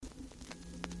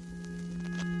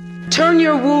Turn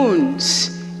your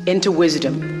wounds into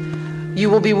wisdom. You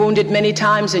will be wounded many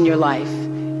times in your life.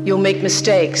 You'll make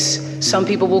mistakes. Some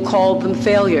people will call them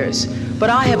failures. But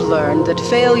I have learned that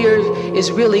failure is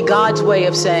really God's way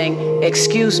of saying,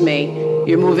 excuse me,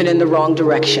 you're moving in the wrong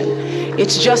direction.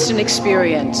 It's just an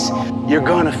experience. You're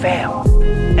gonna fail.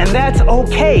 And that's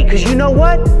okay, because you know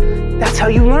what? That's how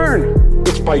you learn.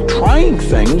 It's by trying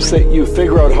things that you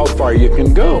figure out how far you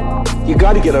can go. You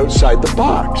got to get outside the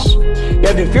box.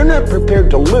 And if you're not prepared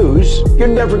to lose, you're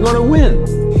never going to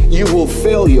win. You will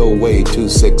fail your way to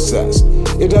success.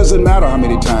 It doesn't matter how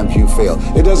many times you fail.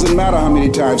 It doesn't matter how many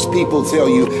times people tell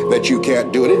you that you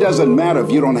can't do it. It doesn't matter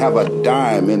if you don't have a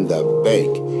dime in the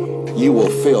bank. You will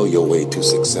fail your way to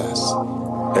success.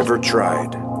 Ever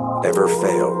tried, ever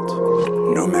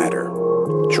failed? No matter.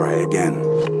 Try again,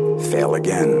 fail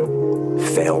again,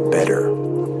 fail better.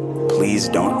 Please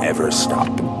don't ever stop.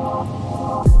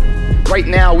 Right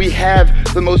now, we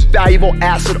have the most valuable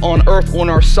asset on earth on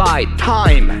our side,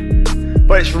 time.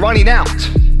 But it's running out.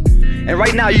 And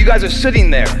right now, you guys are sitting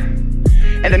there.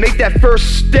 And to make that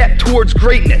first step towards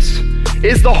greatness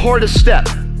is the hardest step.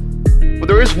 But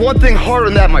there is one thing harder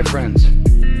than that, my friends.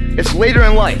 It's later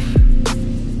in life.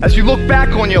 As you look back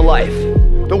on your life,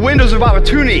 the windows of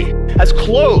opportunity has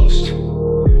closed.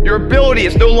 Your ability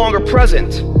is no longer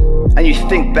present. And you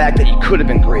think back that you could have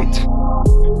been great.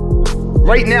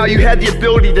 Right now, you had the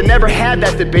ability to never have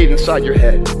that debate inside your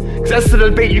head. Because that's the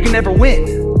debate you can never win.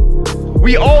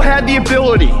 We all had the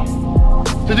ability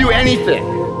to do anything.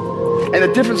 And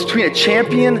the difference between a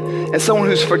champion and someone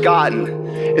who's forgotten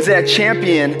is that a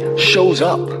champion shows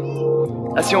up.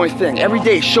 That's the only thing. Every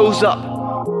day shows up.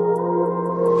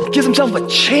 Gives himself a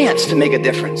chance to make a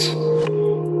difference.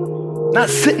 Not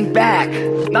sitting back,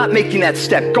 not making that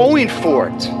step, going for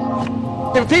it.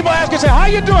 If people ask you, say, how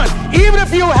you doing? Even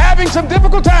if you're having some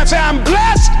difficult times, say, I'm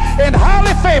blessed and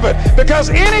highly favored. Because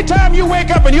anytime you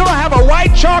wake up and you don't have a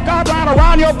white chalk outline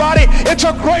around your body, it's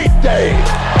a great day.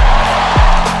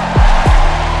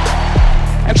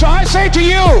 And so I say to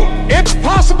you, it's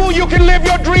possible you can live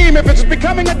your dream. If it's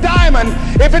becoming a diamond,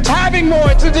 if it's having more,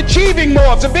 if it's achieving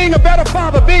more, if it's being a better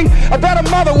father, being a better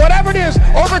mother, whatever it is,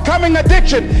 overcoming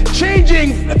addiction,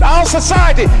 changing our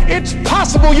society, it's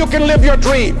possible you can live your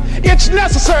dream. It's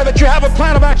necessary that you have a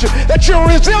plan of action, that you're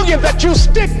resilient, that you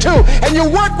stick to, and you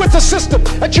work with the system,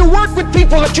 that you work with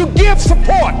people, that you give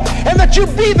support, and that you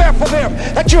be there for them,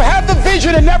 that you have the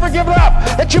vision and never give it up,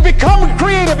 that you become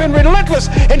creative and relentless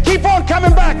and keep on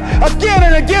coming back again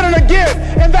and again and again,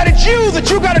 and that it's you that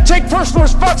you got to take personal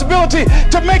responsibility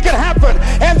to make it happen,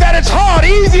 and that it's hard.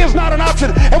 Easy is not an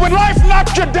option. And when life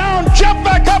knocks you down, jump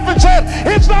back up and say,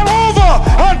 it's not over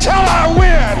until I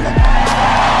win.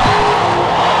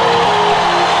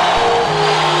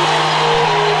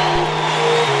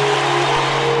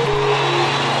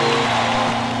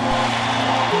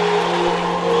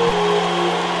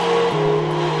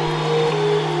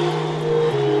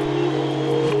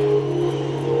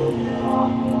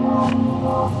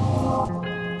 Oh.